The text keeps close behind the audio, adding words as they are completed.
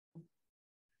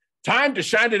Time to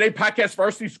Shine Today podcast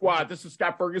varsity squad. This is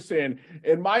Scott Ferguson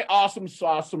and my awesome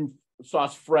sauce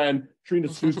friend, Trina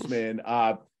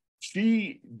Stutzman.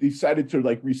 She decided to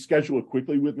reschedule it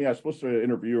quickly with me. I was supposed to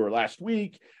interview her last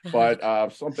week,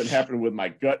 but something happened with my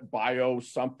gut bio,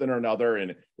 something or another, and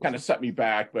it kind of set me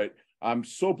back. But I'm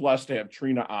so blessed to have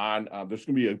Trina on. There's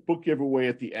going to be a book giveaway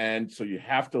at the end, so you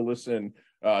have to listen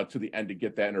to the end to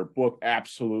get that. And her book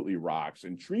absolutely rocks.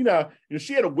 And Trina,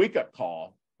 she had a wake-up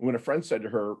call when a friend said to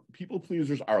her, people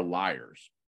pleasers are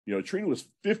liars. Trina was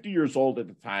 50 years old at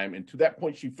the time, and to that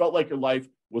point, she felt like her life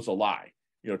was a lie.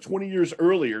 20 years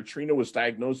earlier, Trina was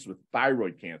diagnosed with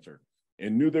thyroid cancer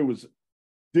and knew there was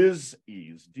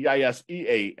disease,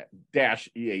 DISEA-EASE,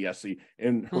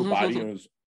 in her body, and was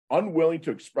unwilling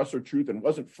to express her truth and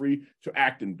wasn't free to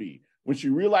act and be. When she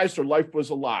realized her life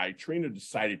was a lie, Trina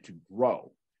decided to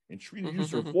grow. And Trina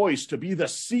used her voice to be the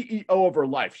CEO of her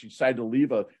life. She decided to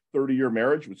leave a 30-year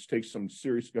marriage, which takes some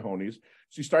serious cojones.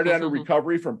 She started on her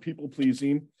recovery from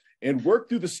people-pleasing and worked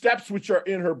through the steps which are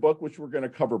in her book, which we're going to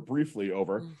cover briefly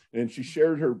over. And she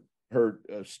shared her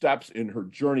steps in her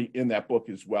journey in that book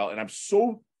as well. And I'm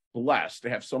so blessed to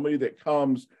have somebody that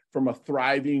comes from a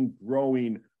thriving,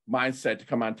 growing mindset to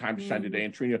come on Time to Shine Today.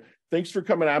 And Trina, thanks for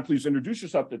coming on. Please introduce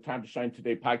yourself to Time to Shine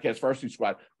Today podcast varsity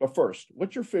squad. But first,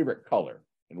 what's your favorite color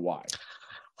and why?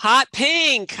 Hot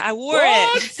pink. I wore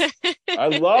it. I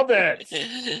love it.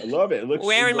 I love it. It looks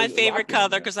wearing my favorite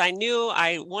color because I knew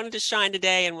I wanted to shine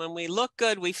today. And when we look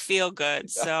good, we feel good.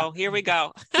 So here we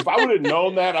go. If I would have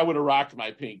known that, I would have rocked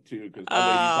my pink too. Because my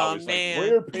lady's always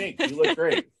like, wear pink. You look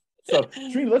great. So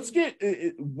Trina, let's get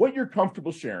what you're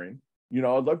comfortable sharing. I'd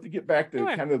love to get back to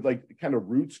kind of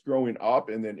roots growing up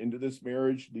and then into this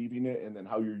marriage, leaving it, and then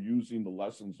how you're using the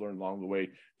lessons learned along the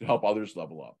way to help others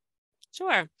level up.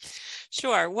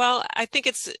 Sure. Well, I think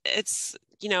it's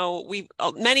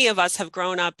many of us have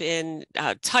grown up in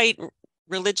tight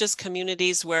religious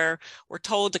communities where we're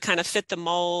told to kind of fit the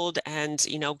mold and,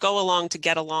 go along to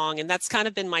get along. And that's kind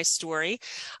of been my story.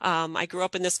 I grew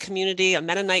up in this community, a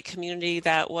Mennonite community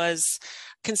that was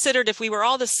considered if we were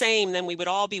all the same, then we would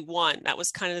all be one. That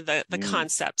was kind of the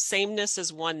concept. Sameness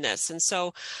is oneness. And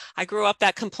so I grew up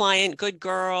that compliant, good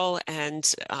girl and,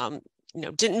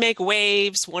 didn't make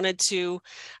waves, wanted to,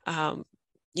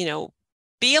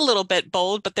 be a little bit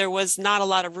bold, but there was not a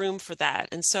lot of room for that.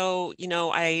 And so,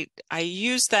 I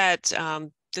used that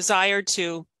desire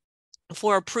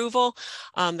for approval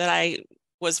that I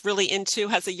was really into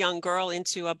as a young girl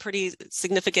into a pretty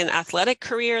significant athletic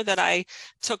career that I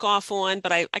took off on.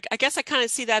 But I guess I kind of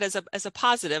see that as a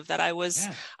positive, that I was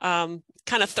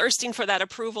kind of thirsting for that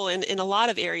approval in a lot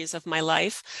of areas of my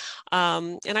life.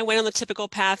 And I went on the typical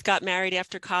path, got married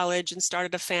after college and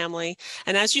started a family.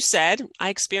 And as you said, I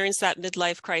experienced that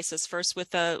midlife crisis first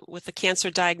with a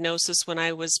cancer diagnosis when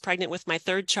I was pregnant with my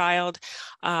third child.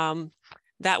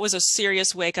 That was a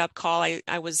serious wake-up call.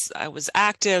 I was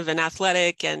active and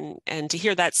athletic, and to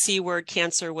hear that C word,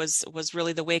 cancer, was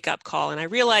really the wake-up call. And I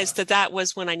realized that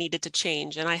was when I needed to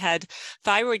change. And I had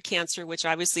thyroid cancer, which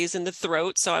obviously is in the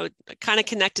throat. So I kind of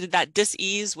connected that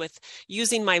dis-ease with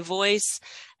using my voice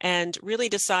and really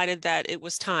decided that it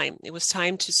was time. It was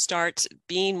time to start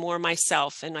being more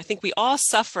myself. And I think we all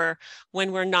suffer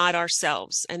when we're not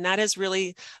ourselves. And that is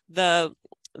really the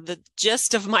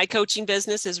gist of my coaching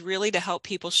business, is really to help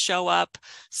people show up,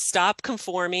 stop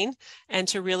conforming, and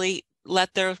to really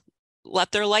let their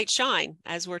light shine,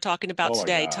 as we're talking about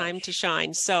today. Time to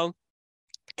shine. So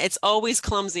it's always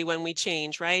clumsy when we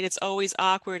change, right? It's always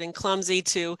awkward and clumsy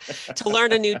to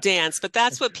learn a new dance, but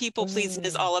that's what people pleasing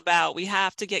is all about. We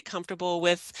have to get comfortable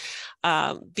with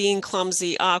being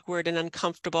clumsy, awkward, and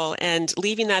uncomfortable. And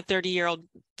leaving that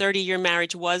 30-year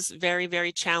marriage was very,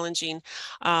 very challenging.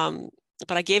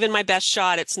 But I gave it my best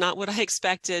shot. It's not what I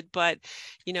expected, but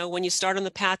when you start on the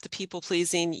path to people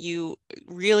pleasing, you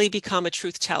really become a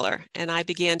truth teller. And I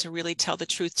began to really tell the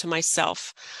truth to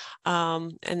myself.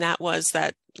 And that was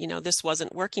that, this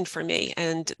wasn't working for me.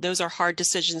 And those are hard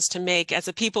decisions to make as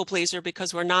a people pleaser,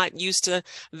 because we're not used to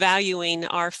valuing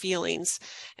our feelings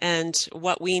and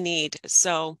what we need.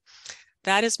 So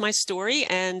that is my story.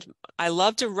 And I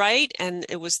love to write, and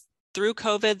it was through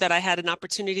COVID that I had an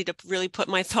opportunity to really put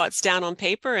my thoughts down on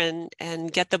paper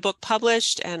and get the book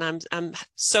published. And I'm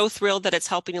so thrilled that it's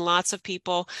helping lots of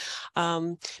people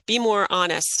be more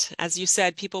honest. As you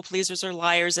said, people pleasers are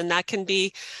liars, and that can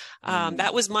be,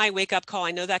 that was my wake up call.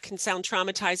 I know that can sound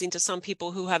traumatizing to some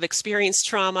people who have experienced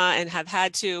trauma and have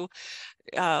had to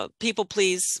people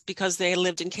please because they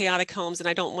lived in chaotic homes, and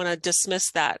I don't want to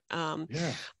dismiss that.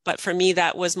 But for me,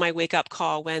 that was my wake up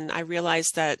call when I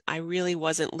realized that I really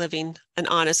wasn't living an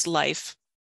honest life.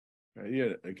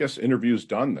 Yeah, I guess interview's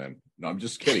done then. No, I'm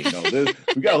just kidding. No,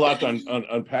 we got a lot to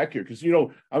unpack here because,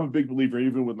 I'm a big believer,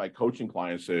 even with my coaching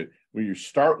clients, that when you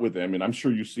start with them, and I'm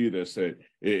sure you see this, that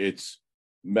it's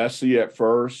messy at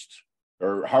first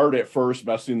or hard at first,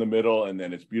 messy in the middle, and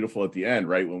then it's beautiful at the end,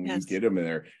 right? When you get them in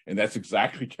there. And that's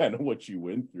exactly kind of what you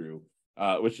went through,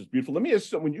 which is beautiful. Let me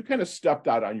ask you, when you kind of stepped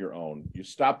out on your own, you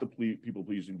stopped the people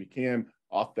pleasing, became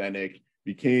authentic,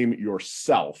 became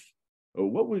yourself.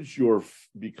 What was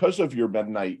because of your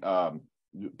midnight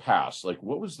past, like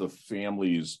what was the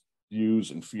family's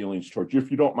views and feelings towards you,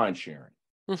 if you don't mind sharing?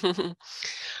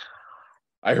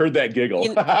 I heard that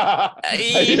giggle.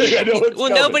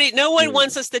 No one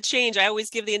wants us to change. I always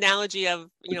give the analogy of,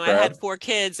 I had 4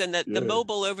 kids, and the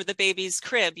mobile over the baby's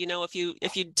crib,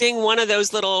 if you ding one of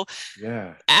those little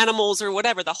animals or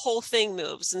whatever, the whole thing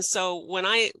moves. And so when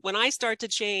I start to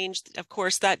change, of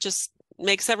course, that just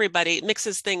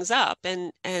mixes things up,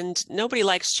 and nobody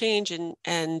likes change.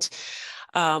 And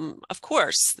of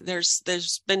course, there's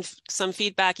been some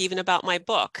feedback even about my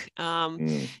book,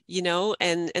 and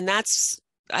that's,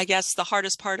 I guess, the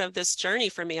hardest part of this journey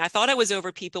for me. I thought I was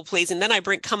over people pleasing. Then I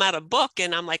come out a book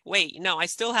and I'm like, wait, I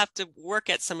still have to work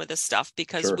at some of this stuff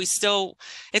because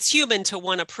it's human to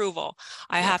want approval.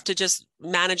 I have to just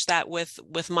manage that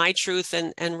with my truth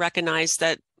and recognize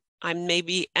that I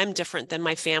maybe am different than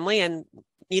my family, and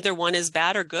neither one is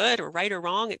bad or good or right or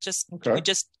wrong. It just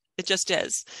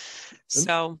is.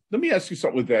 So let me ask you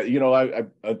something with that.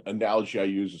 An analogy I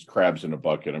use is crabs in a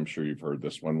bucket. I'm sure you've heard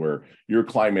this one, where you're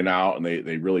climbing out and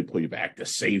they really pull you back to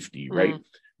safety, right?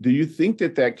 Do you think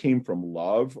that came from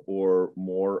love, or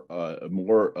more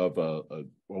of a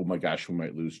oh my gosh, we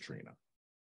might lose Trina?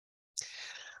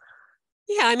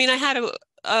 Yeah, I mean, I had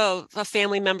a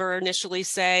family member initially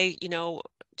say,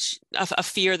 a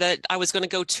fear that I was going to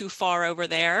go too far over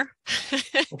there.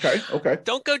 Okay.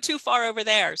 Don't go too far over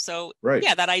there. So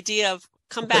yeah, that idea of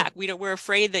come back. We're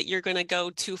afraid that you're going to go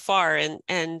too far,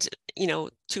 and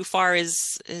too far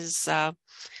is not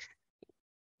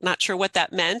sure what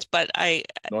that meant, but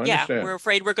we're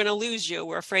afraid we're going to lose you.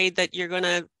 We're afraid that you're going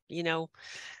to,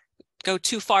 go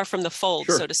too far from the fold,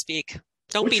 so to speak.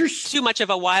 Don't be too much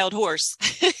of a wild horse.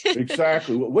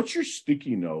 Exactly. What's your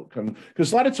sticky note?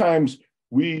 Because a lot of times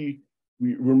we're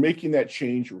making that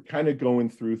change. We're kind of going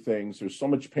through things. There's so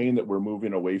much pain that we're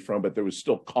moving away from, but there was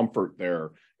still comfort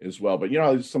there as well. But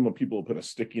some people put a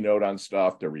sticky note on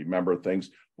stuff to remember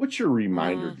things. What's your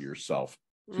reminder to yourself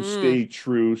to stay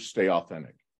true, stay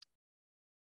authentic?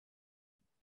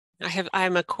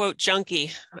 I'm a quote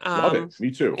junkie. Love it. Me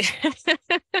too.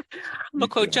 I'm a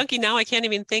quote junkie now. I can't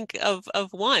even think of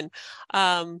one.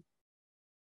 My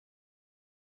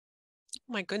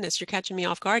goodness, you're catching me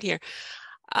off guard here.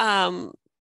 The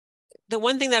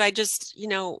one thing that I just,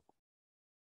 one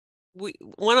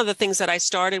of the things that I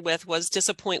started with was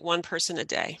disappoint one person a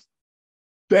day.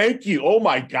 Thank you. Oh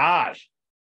my gosh.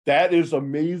 That is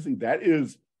amazing. That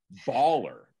is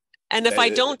baller. And if I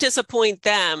don't disappoint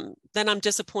them, then I'm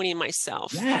disappointing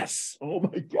myself. Yes. Oh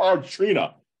my God,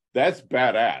 Trina. That's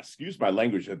badass. Excuse my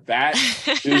language. That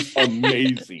is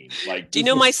amazing. Do you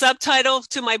know my subtitle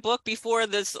to my book before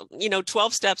this,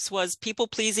 12 steps was people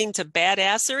pleasing to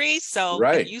badassery? So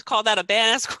you call that a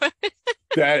badass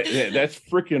question? That's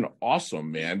freaking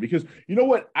awesome, man. Because you know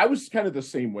what? I was kind of the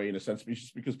same way in a sense,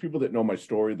 because people that know my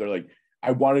story, they're like,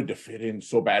 I wanted to fit in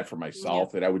so bad for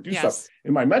myself that I would do stuff.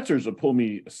 And my mentors would pull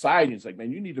me aside and he's like,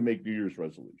 man, you need to make New Year's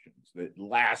resolutions that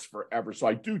last forever. So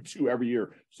I do 2 every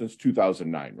year since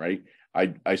 2009, right?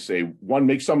 I say, 1,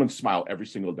 make someone smile every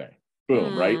single day.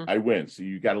 Boom, right? I win. So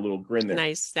you got a little grin there.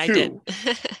 Nice. I did.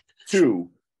 2,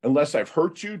 unless I've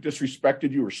hurt you,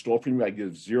 disrespected you, or stole from you, I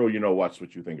give 0,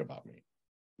 what you think about me.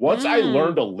 Once I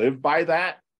learned to live by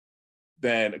that,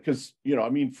 then, because,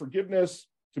 forgiveness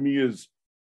to me is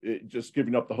just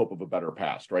giving up the hope of a better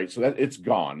past, right? So that it's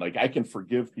gone. Like I can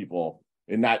forgive people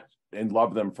and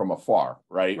love them from afar,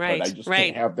 right? But I just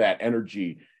can't have that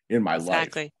energy in my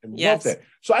life. And love that.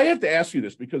 So I have to ask you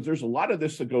this, because there's a lot of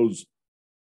this that goes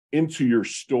into your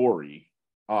story.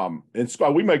 And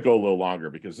Scott, we might go a little longer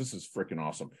because this is freaking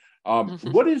awesome.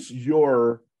 What is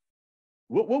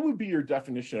what would be your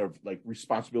definition of like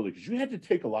responsibility? Because you had to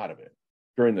take a lot of it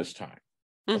during this time.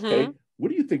 Okay. What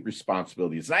do you think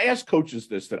responsibility is? And I ask coaches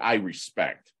this that I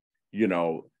respect,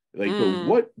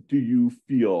 what do you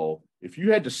feel, if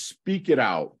you had to speak it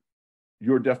out,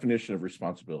 your definition of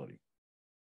responsibility?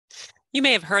 You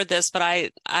may have heard this, but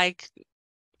I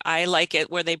like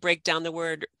it where they break down the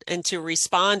word into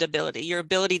respondability, your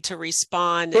ability to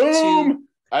respond. Boom!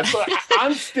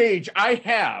 On stage,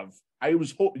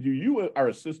 you are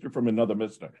a sister from another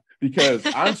mister, because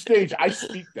on stage I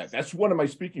speak that. That's one of my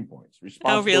speaking points.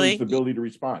 Responsibility is the ability to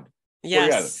respond. Well, yeah,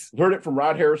 Yes. heard it from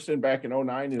Rod Harrison back in '09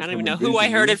 I and don't from even know who I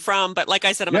Envision heard You. it from, but like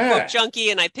I said, I'm a quote Yeah, junkie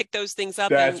and I pick those things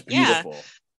up, that's and yeah, beautiful.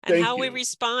 and Thank how we you.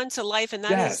 respond to life. And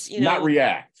that is, Yes, not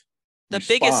react, the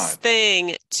biggest respond.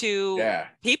 thing to Yeah,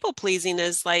 people pleasing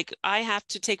is like, I have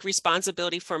to take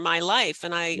responsibility for my life.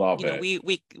 And love it.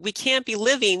 we can't be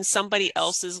living somebody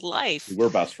else's life. We're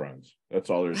best friends. That's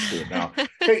all there is to it. Now,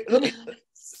 hey, let me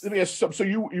ask you something. So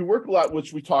you work a lot,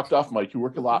 which we talked off, Mike. You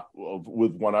work a lot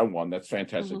with one-on-one. That's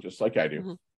fantastic, just like I do.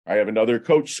 Mm-hmm. I have another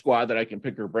coach squad that I can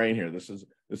pick her brain here. This is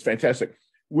fantastic.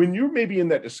 When you're maybe in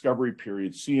that discovery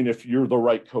period, seeing if you're the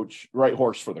right coach, right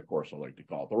horse for the course, I like to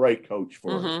call it, the right coach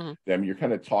for them, you're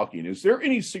kind of talking. Is there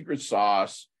any secret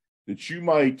sauce that you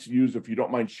might use, if you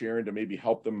don't mind sharing, to maybe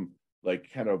help them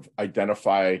like kind of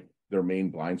identify their main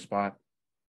blind spot?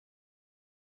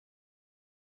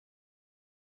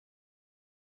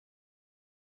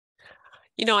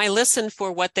 I listen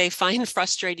for what they find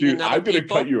frustrating Dude, in other I'm going to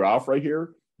people. cut you off right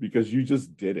here because you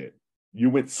just did it.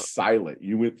 You went silent.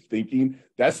 You went thinking.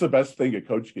 That's the best thing a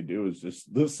coach can do, is just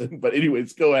listen. But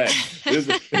anyways, go ahead.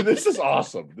 This is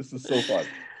awesome. This is so fun.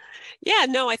 Yeah,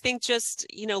 no, I think just,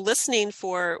 listening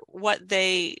for what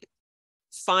they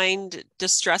find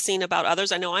distressing about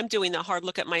others. I know I'm doing the hard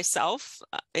look at myself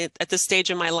at this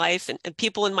stage in my life, and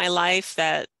people in my life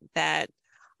that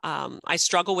I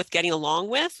struggle with getting along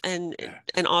with, and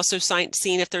also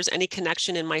seeing if there's any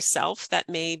connection in myself that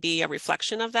may be a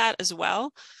reflection of that as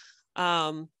well.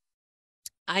 I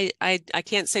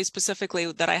can't say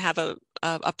specifically that I have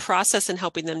a process in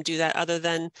helping them do that, other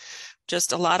than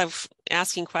just a lot of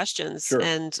asking questions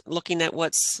and looking at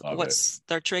what's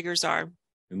their triggers are.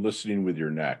 And listening with your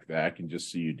neck. That I can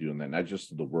just see you doing that, not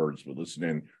just the words, but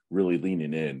listening, really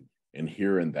leaning in and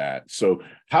hearing that. So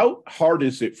how hard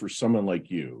is it for someone like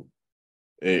you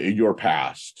in your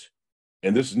past?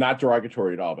 And this is not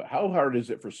derogatory at all, but how hard is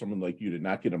it for someone like you to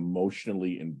not get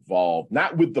emotionally involved,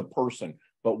 not with the person,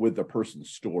 but with the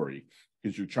person's story,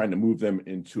 because you're trying to move them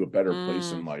into a better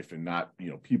place in life, and not,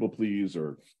 people please,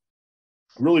 or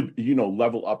really,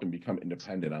 level up and become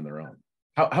independent on their own?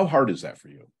 How hard is that for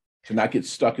you, to not get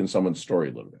stuck in someone's story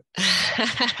a little bit?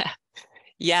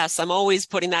 Yes, I'm always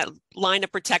putting that line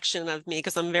of protection of me,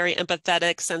 because I'm a very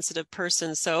empathetic, sensitive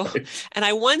person. So, and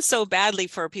I want so badly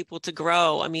for people to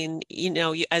grow. I mean,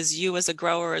 as a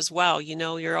grower as well, you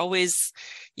always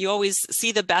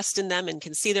see the best in them and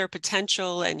can see their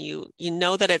potential. And you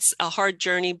know that it's a hard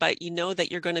journey, but you know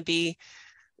that you're going to be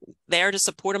there to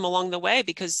support them along the way,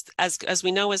 because as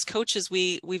we know, as coaches,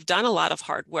 we've done a lot of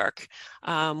hard work.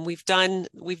 We've done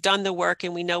the work,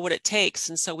 and we know what it takes.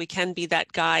 And so we can be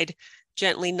that guide,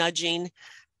 gently nudging,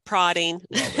 prodding,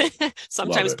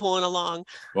 sometimes pulling along.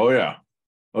 Oh yeah.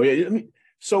 I mean,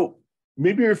 so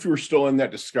maybe if you're still in that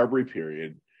discovery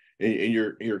period, and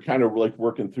you're kind of like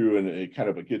working through and kind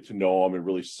of a get to know them and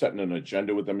really setting an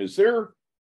agenda with them, is there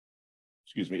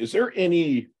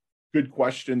any good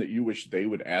question that you wish they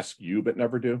would ask you but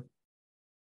never do?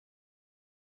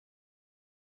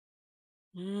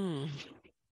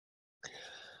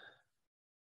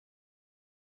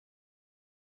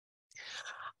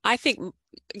 I think,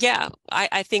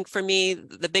 I think for me,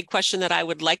 the big question that I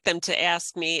would like them to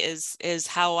ask me is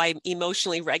how I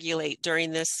emotionally regulate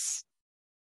during this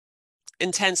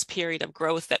intense period of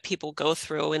growth that people go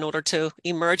through in order to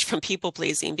emerge from people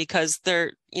pleasing, because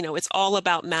it's all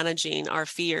about managing our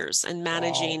fears and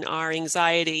managing our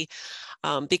anxiety,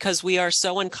 because we are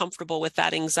so uncomfortable with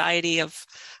that anxiety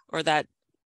or that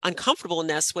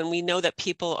uncomfortableness when we know that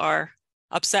people are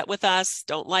upset with us,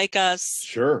 don't like us.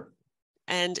 Sure.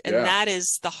 And that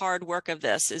is the hard work of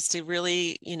this, is to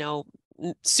really,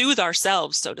 soothe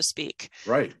ourselves, so to speak,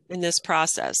 right, in this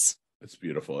process. That's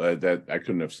beautiful. That I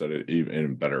couldn't have said it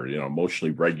even better.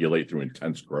 Emotionally regulate through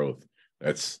intense growth.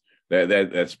 That's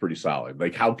pretty solid.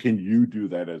 Like, how can you do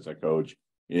that as a coach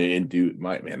and do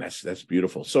that's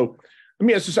beautiful. So let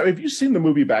me ask you something. Have you seen the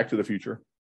movie Back to the Future?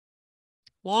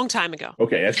 Long time ago.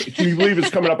 Okay. Can you believe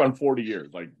it's coming up on 40 years?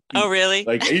 Oh, really?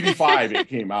 Like 85, it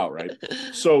came out, right?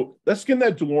 So let's get in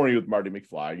that DeLorean with Marty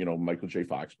McFly. Michael J.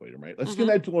 Fox played him, right? Let's get in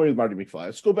that DeLorean with Marty McFly.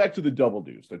 Let's go back to the Double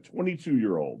Deuce, the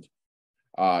 22-year-old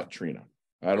Trina.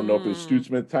 I don't know if it was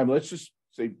Stutzman at the time. Let's just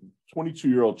say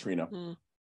 22-year-old Trina.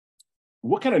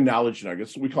 What kind of knowledge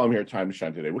nuggets, we call them here at Time to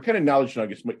Shine today, what kind of knowledge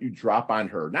nuggets might you drop on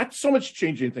her? Not so much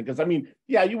change anything, because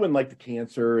you wouldn't like the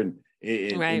cancer and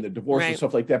the divorce and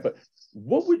stuff like that, but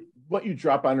what you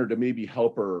drop on her to maybe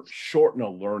help her shorten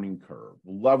a learning curve,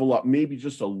 level up maybe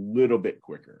just a little bit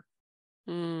quicker?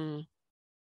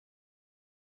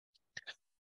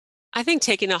 I think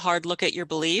taking a hard look at your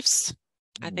beliefs.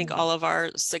 I think all of our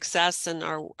success and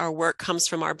our work comes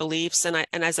from our beliefs. And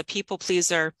as a people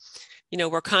pleaser,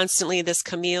 we're constantly this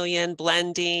chameleon,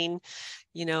 blending,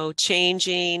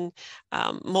 changing,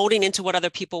 molding into what other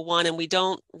people want. And we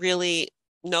don't really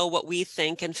know what we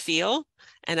think and feel.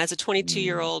 And as a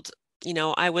 22-year-old,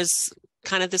 I was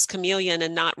kind of this chameleon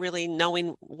and not really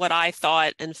knowing what I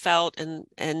thought and felt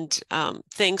and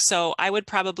think. So I would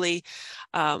probably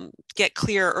get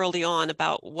clear early on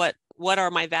about what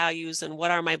are my values and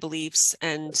what are my beliefs,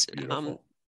 and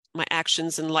my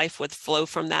actions in life would flow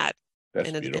from that. That's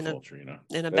beautiful, Trina.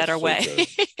 In a better way.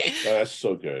 That's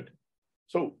so good.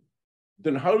 So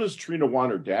then how does Trina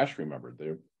want her dash remembered?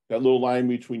 That little line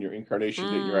between your incarnation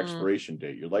date and your expiration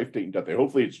date, your life date and death date.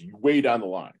 Hopefully it's way down the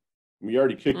line. We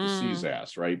already kicked the C's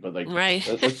ass, right? But right.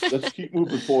 let's keep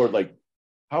moving forward. Like,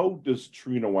 how does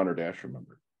Trina want her dash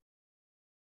remembered?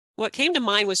 What came to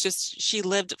mind was just she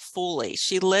lived fully.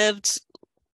 She lived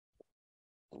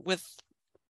with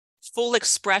full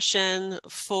expression,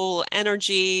 full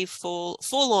energy, full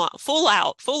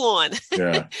on.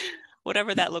 Yeah.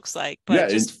 Whatever that looks like, but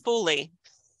just fully.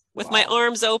 With my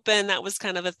arms open, that was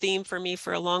kind of a theme for me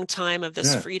for a long time, of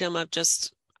this freedom of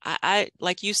just, I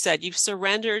like you said, you've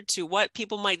surrendered to what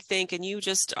people might think, and you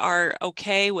just are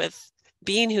okay with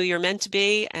being who you're meant to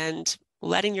be and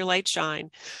letting your light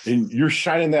shine. And you're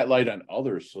shining that light on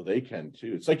others so they can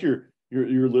too. It's like you're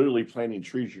literally planting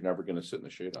trees you're never going to sit in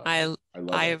the shade of.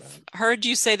 I've heard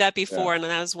you say that before, and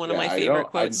that was one of my favorite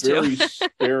quotes too. I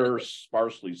very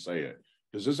sparsely say it,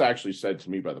 because this actually said to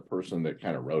me by the person that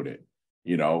kind of wrote it,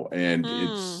 and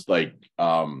it's like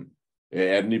at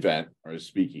an event I was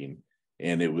speaking,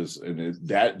 and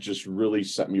that just really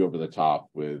set me over the top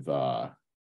with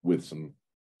some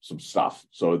stuff.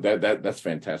 So that's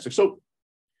fantastic. So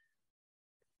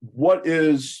what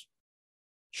is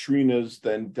Trina's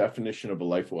then definition of a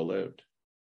life well lived?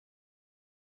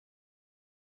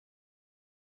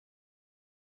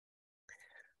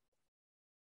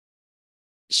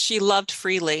 She loved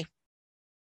freely.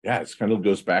 Yeah, it kind of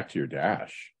goes back to your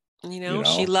dash.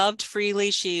 She loved freely.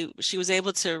 She was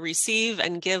able to receive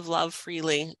and give love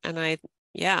freely. And I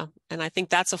think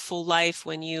that's a full life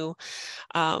when you,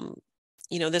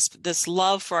 this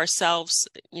love for ourselves,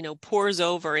 pours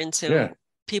over into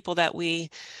people that we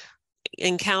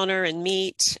encounter and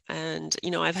meet. And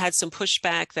I've had some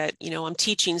pushback that I'm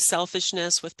teaching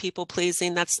selfishness with people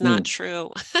pleasing. That's not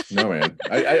true. No, man.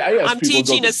 I ask I'm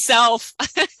teaching a self.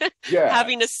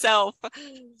 Having a self.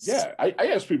 Yeah, I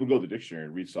ask people to go to the dictionary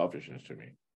and read selfishness to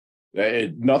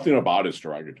me. Nothing about it's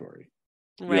derogatory.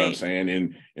 You know what I'm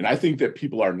saying? And I think that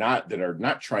people are not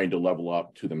trying to level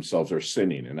up to themselves are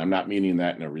sinning. And I'm not meaning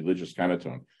that in a religious kind of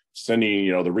tone. Sinning,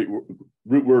 the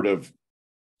root word of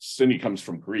sinny comes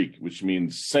from Greek, which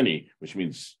means sinny, which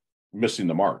means missing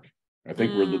the mark. I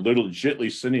think we're legitimately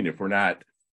sinning if we're not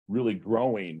really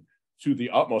growing to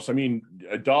the utmost. I mean,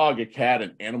 a dog, a cat,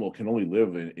 an animal can only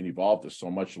live and evolve to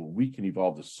so much. We can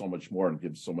evolve to so much more and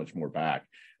give so much more back.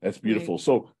 That's beautiful. Right.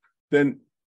 So then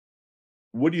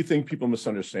what do you think people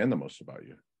misunderstand the most about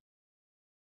you?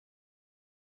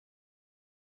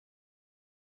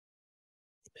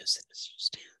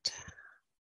 Misunderstand.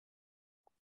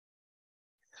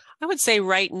 I would say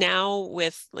right now,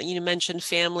 with, you mentioned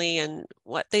family, and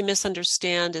what they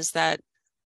misunderstand is that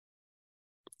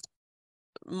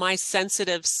my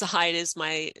sensitive side is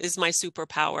my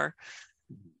superpower.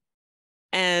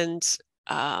 And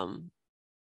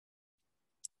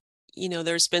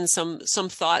there's been some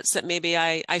thoughts that maybe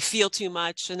I feel too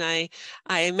much, and I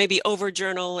maybe over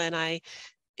journal,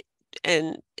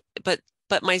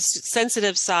 but my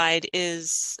sensitive side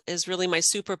is really my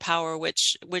superpower,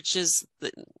 which is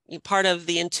part of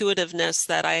the intuitiveness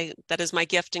that is my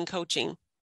gift in coaching.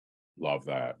 Love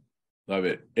that. Love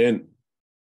it. And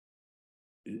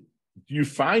do you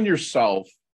find yourself,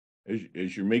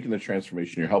 as you're making the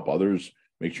transformation, you help others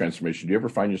make transformation, do you ever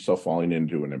find yourself falling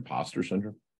into an imposter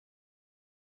syndrome?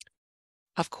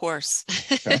 Of course.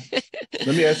 Okay.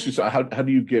 Let me ask you, so how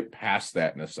do you get past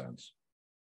that in a sense?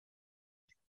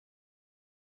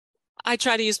 I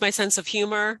try to use my sense of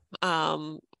humor.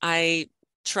 I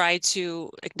try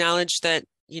to acknowledge that,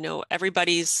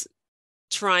 everybody's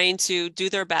trying to do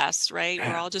their best, right?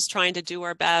 Yeah. We're all just trying to do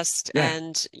our best. Yeah.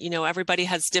 And, everybody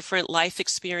has different life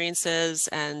experiences,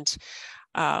 and,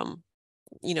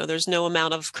 there's no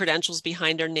amount of credentials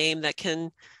behind our name that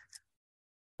can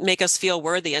make us feel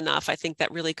worthy enough. I think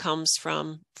that really comes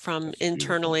from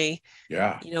internally,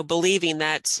 believing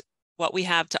that what we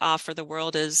have to offer the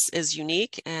world is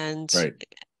unique, and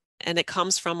it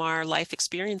comes from our life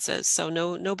experiences. So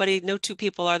no two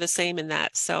people are the same in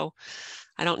that. So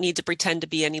I don't need to pretend to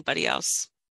be anybody else.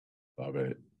 Love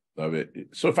it.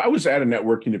 So if I was at a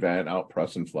networking event, out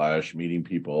pressing flesh, meeting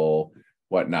people,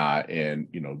 whatnot, and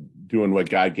doing what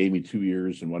God gave me 2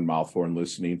 ears and one mouth for, and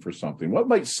listening for something. What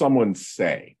might someone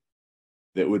say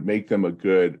that would make them a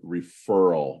good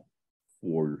referral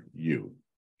for you,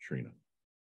 Trina?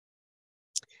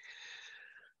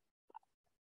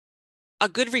 A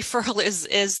good referral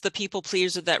is the people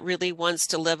pleaser that really wants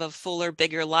to live a fuller,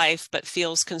 bigger life, but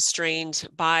feels constrained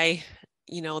by,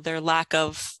 their lack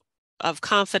of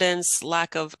confidence,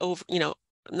 lack of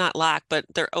not lack, but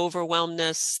their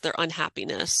overwhelmness, their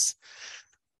unhappiness.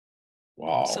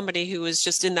 Wow. Somebody who is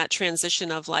just in that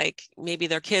transition of like, maybe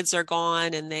their kids are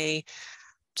gone and they're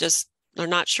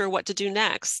not sure what to do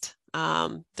next.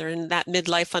 They're in that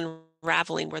midlife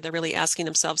unraveling where they're really asking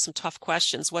themselves some tough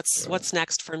questions. What's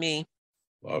next for me?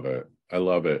 Love it. I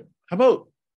love it. How about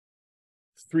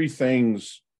 3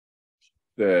 things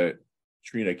that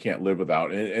Trina can't live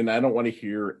without? And I don't want to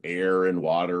hear air and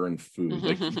water and food.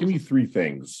 Like, give me 3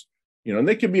 things, and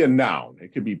they could be a noun.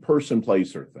 It could be person,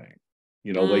 place, or thing.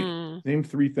 Like, name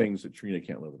 3 things that Trina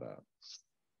can't live without.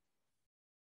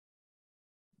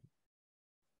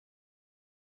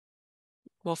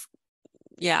 Well,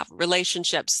 yeah,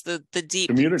 relationships, the deep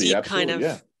community, deep absolutely. kind of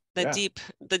yeah.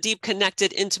 the deep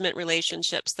connected, intimate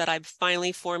relationships that I'm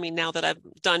finally forming now that I've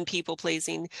done people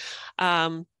pleasing.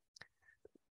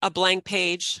 A blank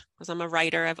page, because I'm a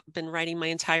writer. I've been writing my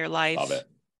entire life. Love it.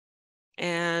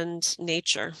 And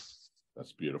nature.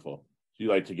 That's beautiful. Do you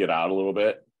like to get out a little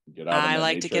bit? I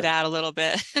like to get out a little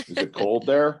bit. Is it cold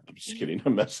there? I'm just kidding.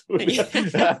 I'm messing with you.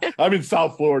 I'm in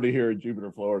South Florida here in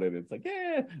Jupiter, Florida, and it's like,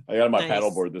 I got my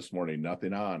paddleboard this morning,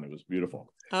 nothing on. It was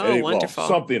beautiful. Oh, wonderful.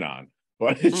 Well, something on,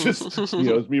 but it's just, it's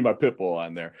me and my pit bull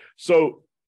on there. So,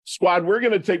 squad, we're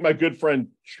going to take my good friend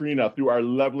Trina through our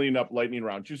leveling up lightning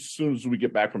round just as soon as we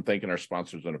get back from thanking our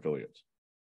sponsors and affiliates.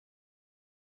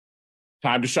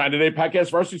 Time to shine today, podcast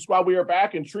Varsity Squad. We are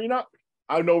back, and Trina,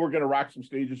 I know we're going to rock some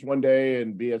stages one day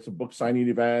and be at some book signing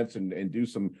events and do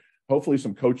hopefully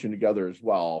some coaching together as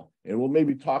well. And we'll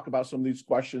maybe talk about some of these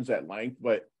questions at length.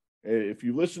 But if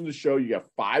you listen to the show, you got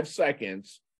 5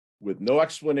 seconds with no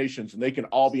explanations, and they can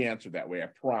all be answered that way. I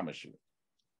promise you.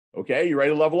 Okay, you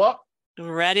ready to level up?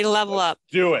 Ready to level up.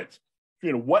 Do it.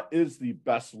 Trina, what is the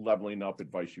best leveling up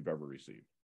advice you've ever received?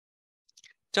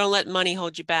 Don't let money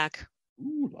hold you back.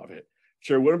 Ooh, love it.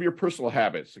 Share one of your personal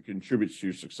habits that contributes to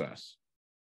your success.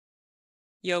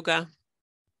 Yoga.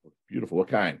 Beautiful. What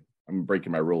kind? I'm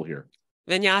breaking my rule here.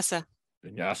 Vinyasa.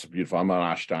 Vinyasa, beautiful. I'm an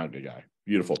Ashtanga guy.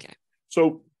 Beautiful. Okay.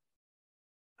 So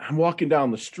I'm walking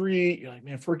down the street. You're like,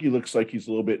 man, Fergie looks like he's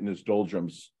a little bit in his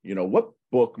doldrums. What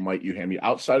book might you hand me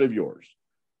outside of yours?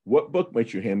 What book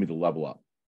might you hand me to level up?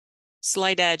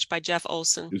 Slight Edge by Jeff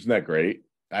Olson. Isn't that great?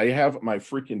 I have my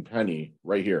freaking penny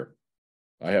right here.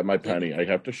 I have my penny. I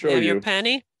have to show you. Your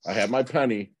penny? I have my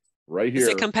penny right here. Is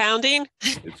it compounding?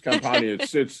 It's compounding. It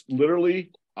sits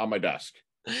literally on my desk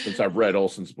since I've read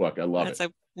Olson's book. I love it. That's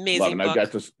an amazing book.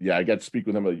 I got to speak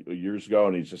with him years ago,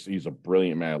 and he's a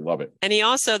brilliant man. I love it. And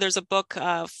there's a book,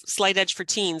 Slight Edge for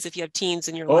Teens, if you have teens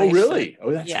in your life. Oh, really?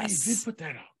 Oh, that's right. You did put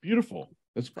that out. Beautiful.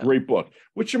 That's a great book.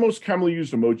 What's your most commonly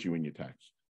used emoji when you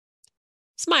text?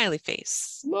 Smiley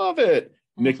face. Love it.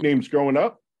 Nicknames growing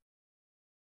up?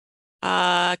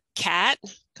 Cat,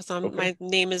 because my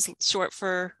name is short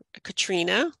for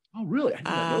Katrina. Oh, really? I did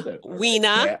not know that.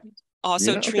 Weena,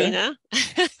 also Weena? Trina.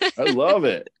 Okay.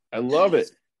 I love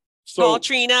it. So, tall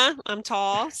Trina. I'm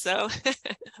tall, so.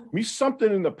 Me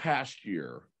something in the past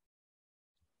year,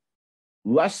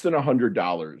 less than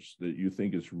 $100 that you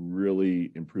think has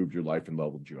really improved your life and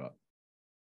leveled you up.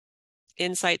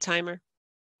 Insight timer.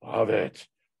 Love it.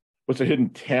 What's a hidden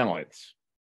talent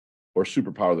or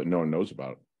superpower that no one knows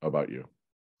about you?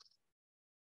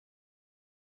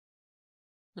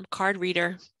 I'm a card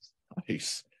reader.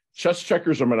 Nice. Chess,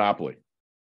 checkers, or Monopoly?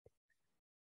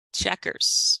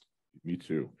 Checkers. Me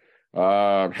too.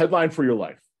 Headline for your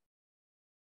life?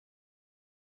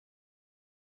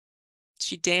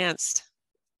 She danced.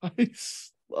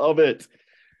 Nice. Love it.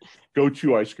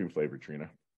 Go-to ice cream flavor, Trina?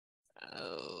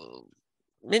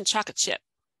 Mint chocolate chip.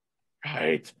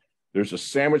 Right. There's a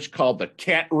sandwich called the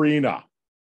Catrina.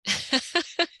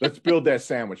 Let's build that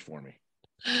sandwich for me.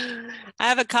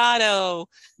 Avocado,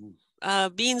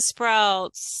 bean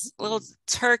sprouts, little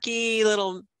turkey,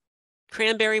 little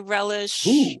cranberry relish,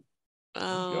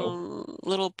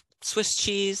 little Swiss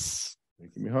cheese,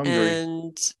 making me hungry,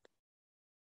 and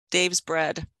Dave's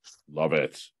bread. Love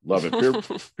it. Love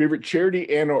it. Favorite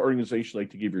charity and or organization you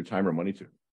like to give your time or money to?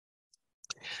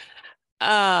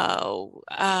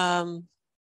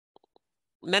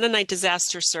 Mennonite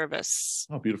Disaster Service.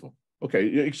 Oh, beautiful. Okay,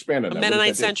 expand on that.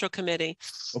 Mennonite Central Committee.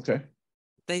 Okay.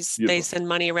 They send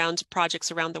money around to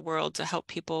projects around the world to help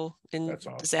people in That's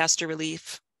awesome. disaster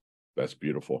relief. That's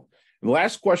beautiful. And the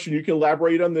last question, you can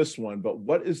elaborate on this one, but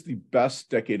what is the best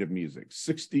decade of music?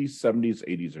 60s, 70s,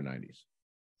 80s, or 90s?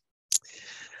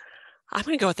 I'm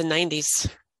going to go with the 90s.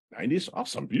 90s?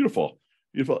 Awesome. Beautiful.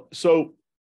 Beautiful. So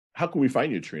how can we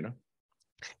find you, Trina?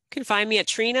 You can find me at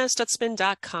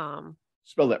trinastutzman.com.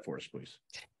 Spell that for us, please.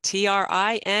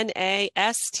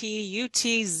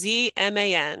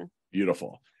 TRINASTUTZMAN.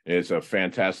 Beautiful. It's a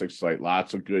fantastic site.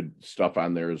 Lots of good stuff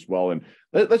on there as well. And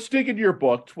let's dig into your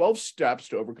book, 12 Steps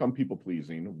to Overcome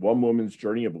People-Pleasing, One Woman's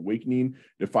Journey of Awakening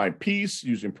to Find Peace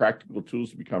Using Practical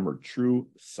Tools to Become Her True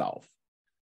Self.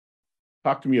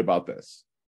 Talk to me about this.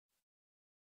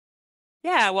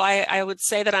 Yeah, well, I would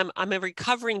say that I'm a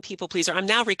recovering people pleaser. I'm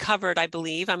now recovered, I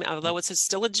believe. Although it's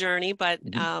still a journey, but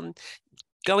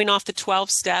going off the 12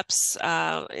 steps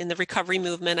in the recovery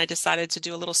movement, I decided to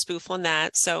do a little spoof on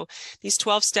that. So these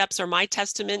 12 steps are my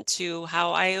testament to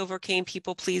how I overcame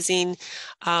people pleasing.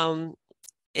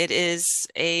 It is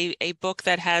a book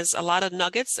that has a lot of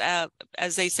nuggets.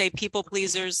 As they say, people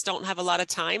pleasers don't have a lot of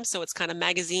time, so it's kind of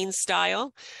magazine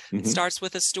style. It starts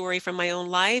with a story from my own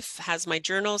life, has my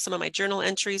journal, some of my journal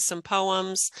entries, some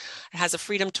poems. It has a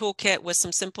freedom toolkit with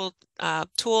some simple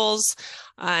tools,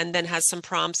 and then has some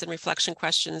prompts and reflection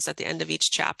questions at the end of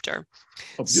each chapter.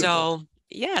 Oh, so,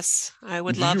 yes, I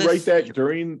would love it. Did you write that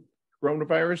during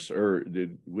coronavirus, or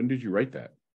when did you write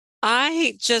that?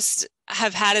 I just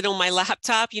have had it on my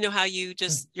laptop. You know how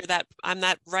I'm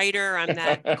that writer, I'm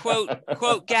that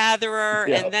quote gatherer.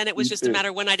 Yeah, and then it was just a matter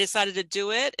of when I decided to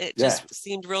do it. It just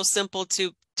seemed real simple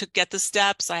to get the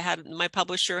steps. I had my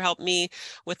publisher help me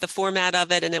with the format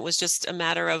of it. And it was just a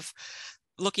matter of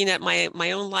looking at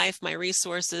my own life, my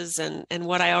resources, and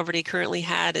what I already currently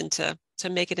had, and to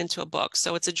make it into a book.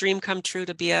 So it's a dream come true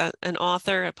to be an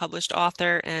author, a published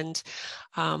author. And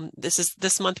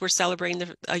this month we're celebrating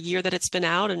a year that it's been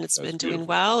out, and it's been doing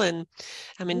well. And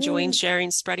I'm enjoying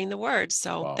spreading the word.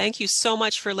 So thank you so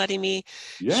much for letting me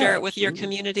share it with your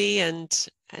community and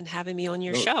having me on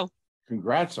your show.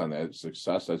 Congrats on that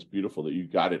success. That's beautiful that you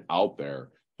got it out there,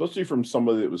 especially from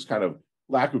somebody that was kind of,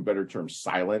 lack of a better term,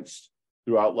 silenced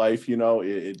throughout life. To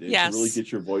really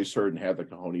get your voice heard and have the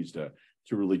cojones to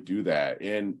really do that.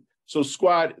 And so,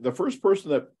 squad, the first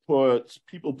person that puts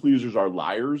people pleasers are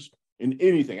liars in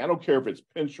anything. I don't care if it's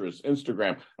Pinterest,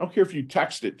 Instagram. I don't care if you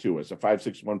text it to us at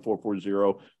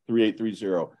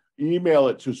 561-440-3830. Email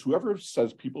it to us. Whoever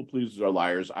says people pleasers are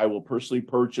liars, I will personally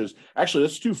purchase. Actually,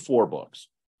 let's do 4 books.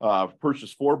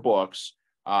 Purchase 4 books.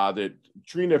 That,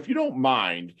 Trina, if you don't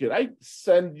mind, could I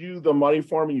send you the money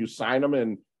for them and you sign them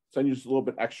and send you just a little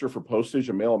bit extra for postage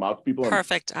and mail them out to people?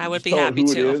 Perfect. I would be happy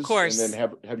to, of course. And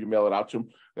then have you mail it out to them.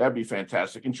 That'd be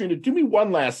fantastic. And Trina, do me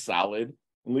one last solid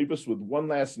and leave us with one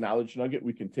last knowledge nugget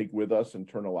we can take with us,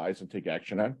 internalize, and take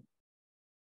action on.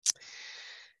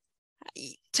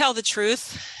 Tell the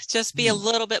truth. Just be a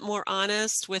little bit more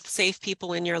honest with safe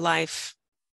people in your life.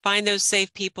 Find those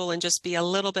safe people and just be a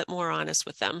little bit more honest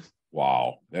with them.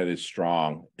 Wow, that is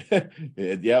strong. And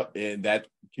that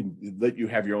can let you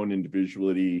have your own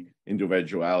individuality,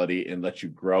 and let you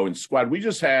grow. And squad, we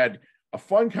just had a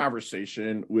fun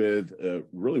conversation with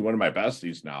really one of my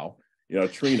besties now,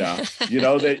 Trina,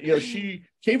 she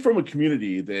came from a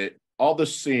community that all the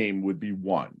same would be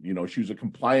one. She was a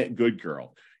compliant, good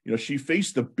girl. She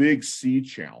faced the big C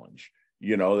challenge,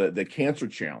 the cancer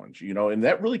challenge, and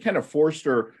that really kind of forced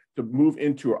her to move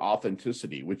into her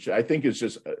authenticity, which I think is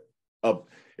just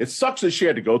it sucks that she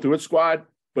had to go through it, squad,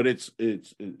 but it's in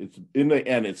the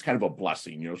end, it's kind of a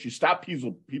blessing. She stopped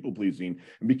people pleasing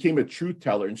and became a truth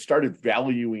teller and started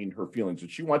valuing her feelings.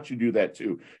 And she wants you to do that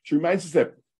too. She reminds us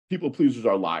that people pleasers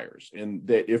are liars, and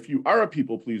that if you are a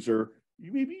people pleaser,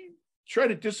 you maybe try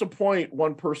to disappoint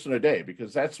one person a day,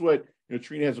 because that's what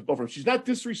Trina has a goal from. She's not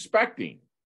disrespecting.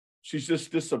 She's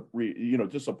just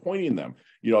disappointing them.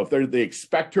 If they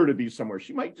expect her to be somewhere,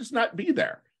 she might just not be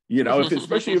there.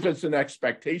 Especially if it's an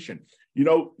expectation.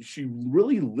 She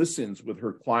really listens with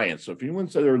her clients. So if anyone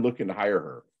said they're looking to hire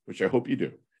her, which I hope you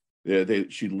do,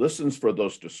 she listens for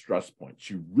those distress points.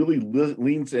 She really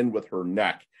leans in with her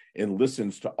neck and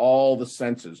listens to all the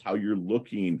senses, how you're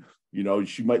looking.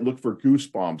 She might look for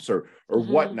goosebumps or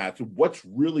whatnot. So what's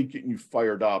really getting you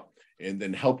fired up, and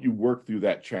then help you work through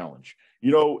that challenge.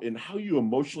 And how you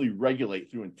emotionally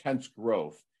regulate through intense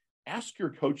growth. Ask your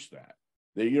coach that.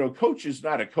 Coach is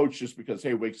not a coach just because,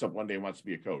 hey, wakes up one day and wants to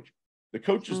be a coach. The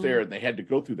coach is there and they had to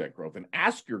go through that growth. And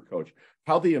ask your coach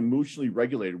how they emotionally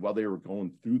regulated while they were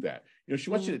going through that. She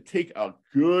wants you to take a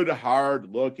good,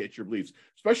 hard look at your beliefs,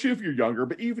 especially if you're younger,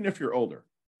 but even if you're older.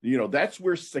 That's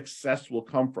where success will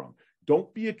come from.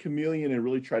 Don't be a chameleon and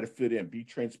really try to fit in. Be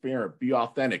transparent, be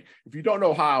authentic. If you don't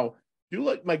know how, do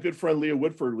like my good friend Leah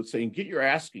Woodford would say, and get your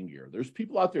asking gear. There's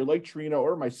people out there like Trina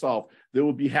or myself that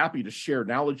will be happy to share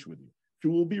knowledge with you. Who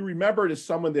will be remembered as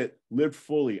someone that lived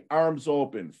fully, arms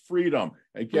open, freedom.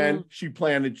 Again, she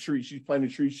planted trees. She's planted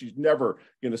trees. She's never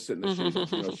going to sit in the shade.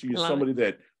 You know, she is somebody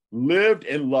that lived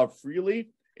and loved freely.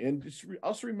 And just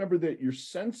also remember that your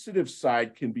sensitive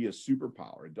side can be a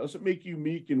superpower. It doesn't make you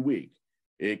meek and weak.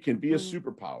 It can be a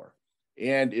superpower.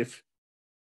 And if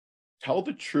tell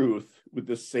the truth with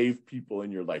the save people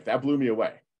in your life, that blew me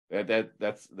away.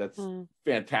 That's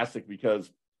fantastic,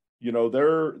 because you know,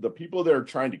 the people that are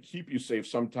trying to keep you safe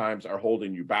sometimes are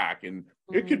holding you back. And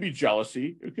it could be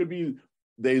jealousy. It could be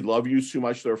they love you so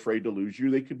much they're afraid to lose you.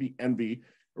 They could be envy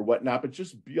or whatnot, but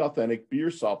just be authentic, be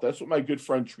yourself. That's what my good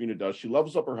friend Trina does. She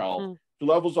levels up her health. She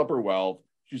levels up her wealth.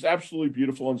 She's absolutely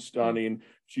beautiful and stunning.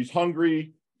 She's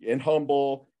hungry and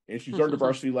humble, and she's earned a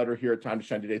varsity letter here at Time to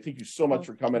Shine today. Thank you so much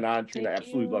for coming on, Trina. I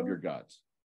absolutely love your guts.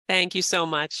 Thank you so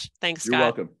much. Thanks, Scott. You're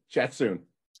welcome. Chat soon.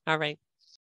 All right.